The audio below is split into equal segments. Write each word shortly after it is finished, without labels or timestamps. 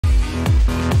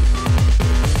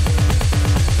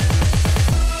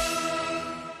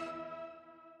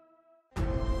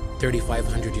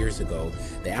3,500 years ago,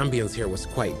 the ambience here was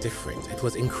quite different. It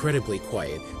was incredibly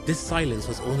quiet. This silence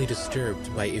was only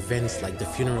disturbed by events like the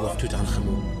funeral of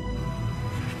Tutankhamun.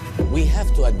 We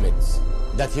have to admit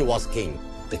that he was king.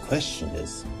 The question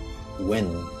is,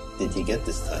 when did he get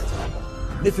this title?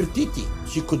 Nefertiti,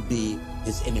 she could be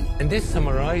his enemy. And this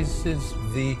summarizes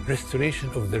the restoration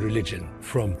of the religion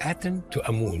from Aten to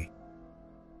Amun.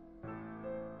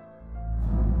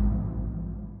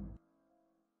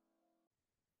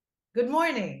 Good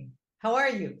morning. How are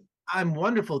you? I'm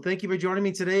wonderful. Thank you for joining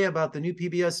me today about the new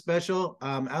PBS special,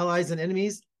 Allies and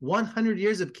Enemies, 100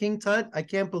 Years of King Tut. I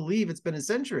can't believe it's been a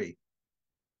century.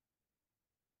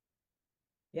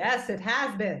 Yes, it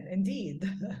has been, indeed.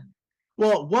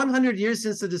 Well, 100 years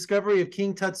since the discovery of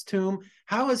King Tut's tomb.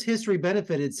 How has history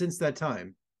benefited since that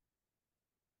time?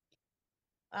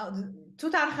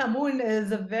 Tutankhamun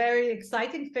is a very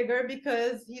exciting figure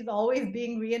because he's always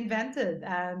being reinvented,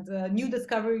 and new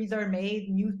discoveries are made,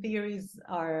 new theories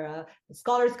are,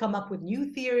 scholars come up with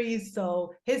new theories,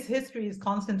 so his history is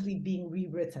constantly being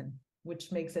rewritten,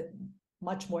 which makes it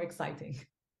much more exciting.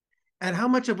 And how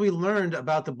much have we learned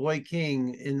about the boy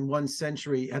king in one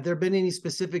century? Have there been any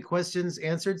specific questions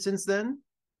answered since then?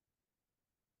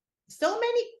 So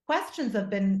many questions have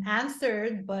been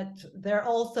answered, but there are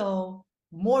also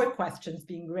more questions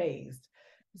being raised.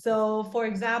 So, for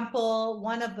example,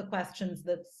 one of the questions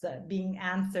that's being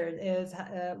answered is,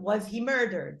 was he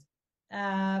murdered?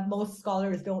 Most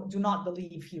scholars do not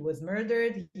believe he was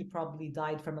murdered. He probably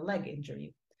died from a leg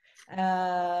injury.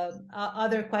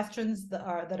 Other questions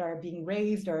that are being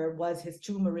raised are, was his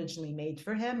tomb originally made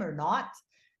for him or not?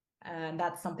 And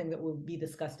that's something that will be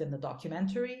discussed in the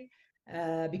documentary.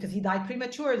 Because he died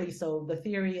prematurely. So the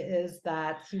theory is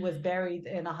that he was buried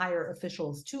in a higher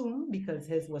official's tomb because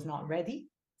his was not ready.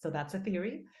 So that's a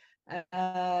theory.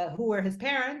 Who were his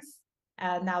parents?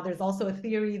 And now there's also a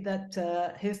theory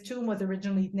that his tomb was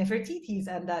originally Nefertiti's,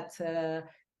 and that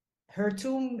her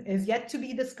tomb is yet to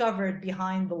be discovered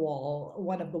behind the wall,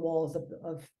 one of the walls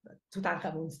of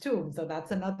Tutankhamun's tomb. So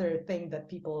that's another thing that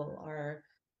people are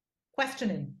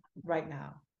questioning right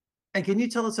now. And can you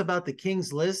tell us about the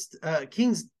king's list?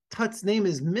 King Tut's name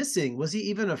is missing. Was he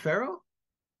even a pharaoh?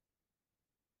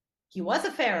 He was a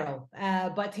pharaoh,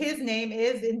 but his name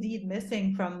is indeed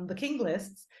missing from the king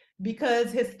lists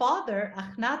because his father,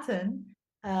 Akhenaten,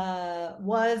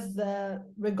 was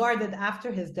regarded after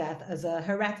his death as a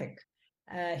heretic.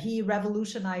 He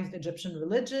revolutionized Egyptian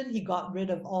religion. He got rid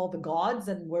of all the gods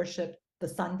and worshipped the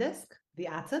sun disk, the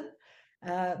Aten.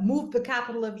 Moved the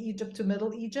capital of Egypt to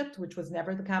Middle Egypt, which was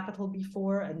never the capital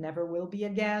before and never will be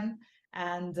again,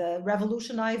 and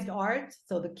revolutionized art.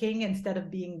 So the king, instead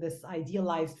of being this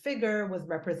idealized figure, was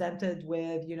represented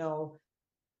with, you know,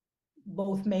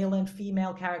 both male and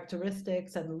female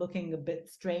characteristics and looking a bit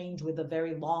strange with a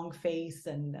very long face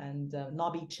and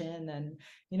knobby chin and,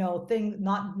 you know, thing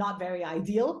not very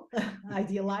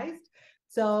idealized.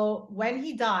 So when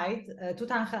he died,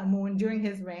 Tutankhamun, during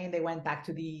his reign, they went back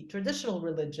to the traditional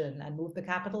religion and moved the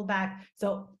capital back.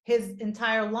 So his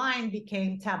entire line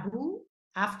became taboo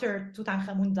after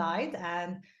Tutankhamun died,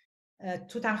 and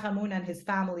Tutankhamun and his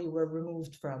family were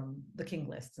removed from the king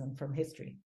lists and from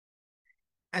history.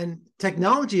 And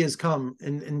technology has come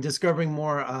in discovering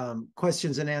more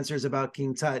questions and answers about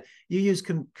King Tut. You use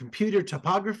computer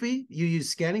topography, you use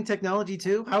scanning technology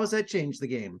too. How has that changed the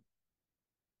game?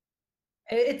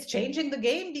 It's changing the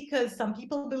game because some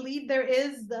people believe there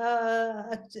is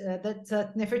that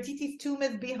Nefertiti's tomb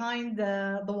is behind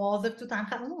the walls of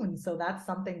Tutankhamun. So that's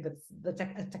something that's the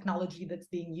technology that's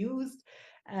being used.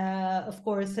 Of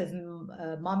course, his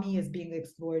mummy is being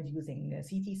explored using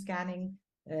CT scanning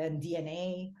and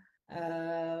DNA.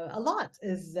 A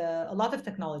lot of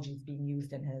technology is being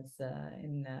used in his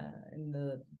in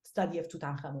the study of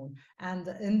Tutankhamun, and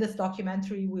in this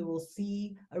documentary we will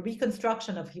see a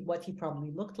reconstruction of what he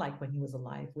probably looked like when he was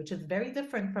alive, which is very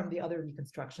different from the other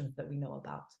reconstructions that we know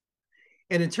about.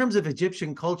 And in terms of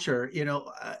Egyptian culture, you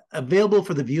know, available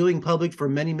for the viewing public for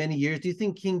many, many years, do you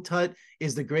think King Tut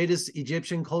is the greatest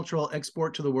Egyptian cultural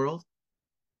export to the world?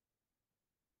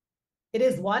 It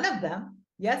is one of them,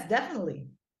 yes, definitely.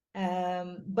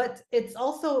 But it's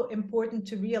also important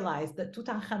to realize that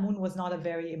Tutankhamun was not a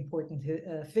very important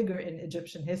figure in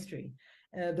Egyptian history.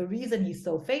 The reason he's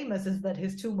so famous is that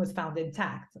his tomb was found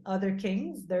intact. Other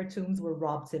kings, their tombs were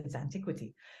robbed since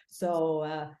antiquity.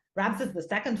 So Ramses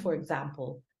II, for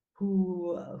example,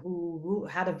 who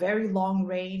had a very long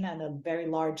reign and a very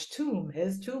large tomb,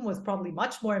 his tomb was probably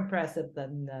much more impressive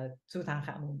than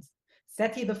Tutankhamun's.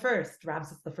 Seti I,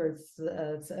 Ramses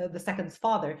II's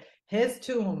father, his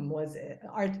tomb was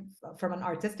from an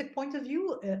artistic point of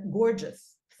view,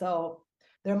 gorgeous. So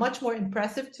They're much more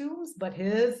impressive tombs, but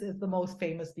his is the most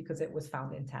famous because it was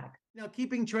found intact. Now,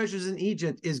 keeping treasures in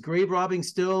Egypt, is grave robbing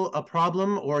still a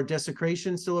problem, or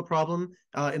desecration still a problem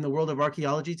in the world of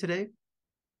archaeology today?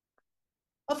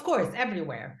 Of course,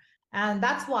 everywhere. And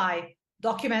that's why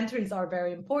documentaries are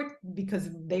very important, because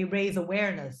they raise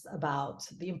awareness about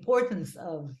the importance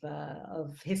of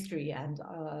history and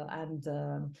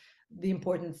the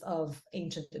importance of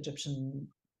ancient Egyptian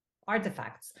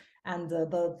artifacts. And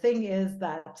the thing is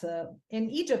that in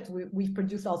Egypt, we've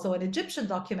produced also an Egyptian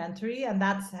documentary, and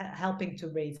that's helping to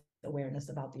raise awareness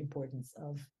about the importance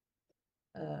of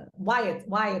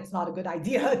why it's not a good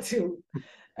idea to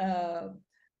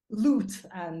loot,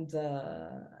 and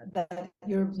that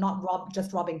you're not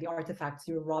just robbing the artifacts,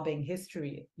 you're robbing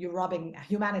history, you're robbing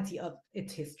humanity of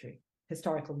its history,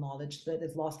 historical knowledge that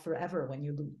is lost forever when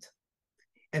you loot.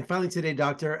 And finally today,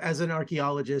 Doctor, as an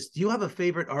archaeologist, do you have a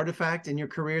favorite artifact in your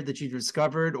career that you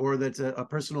discovered, or that's a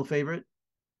personal favorite?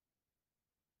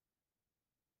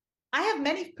 I have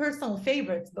many personal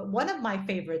favorites, but one of my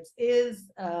favorites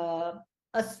is a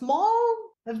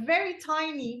very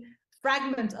tiny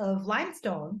fragment of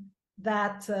limestone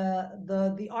that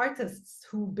the artists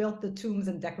who built the tombs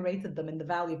and decorated them in the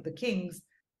Valley of the Kings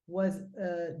was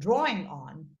drawing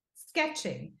on,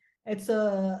 sketching. It's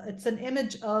an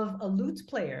image of a lute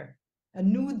player, a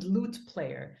nude lute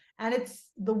player, and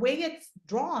the way it's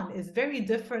drawn is very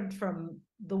different from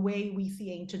the way we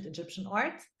see ancient Egyptian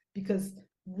art, because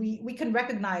we can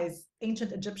recognize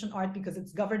ancient Egyptian art because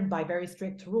it's governed by very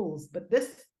strict rules, but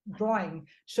this drawing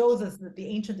shows us that the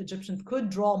ancient Egyptians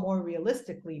could draw more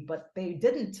realistically, but they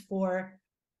didn't for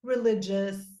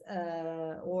religious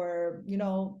or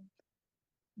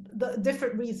the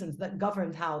different reasons that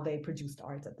governed how they produced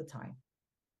art at the time.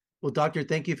 Well, Doctor,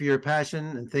 thank you for your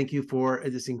passion, and thank you for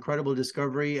this incredible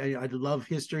discovery. I love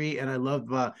history, and I love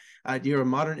you're a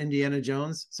modern Indiana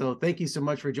Jones. So thank you so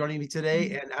much for joining me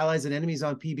today, and Allies and Enemies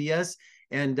on PBS.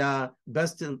 And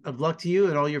best of luck to you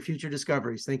and all your future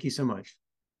discoveries. Thank you so much.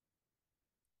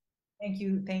 Thank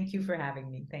you for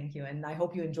having me. Thank you, and I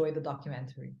hope you enjoy the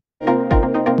documentary.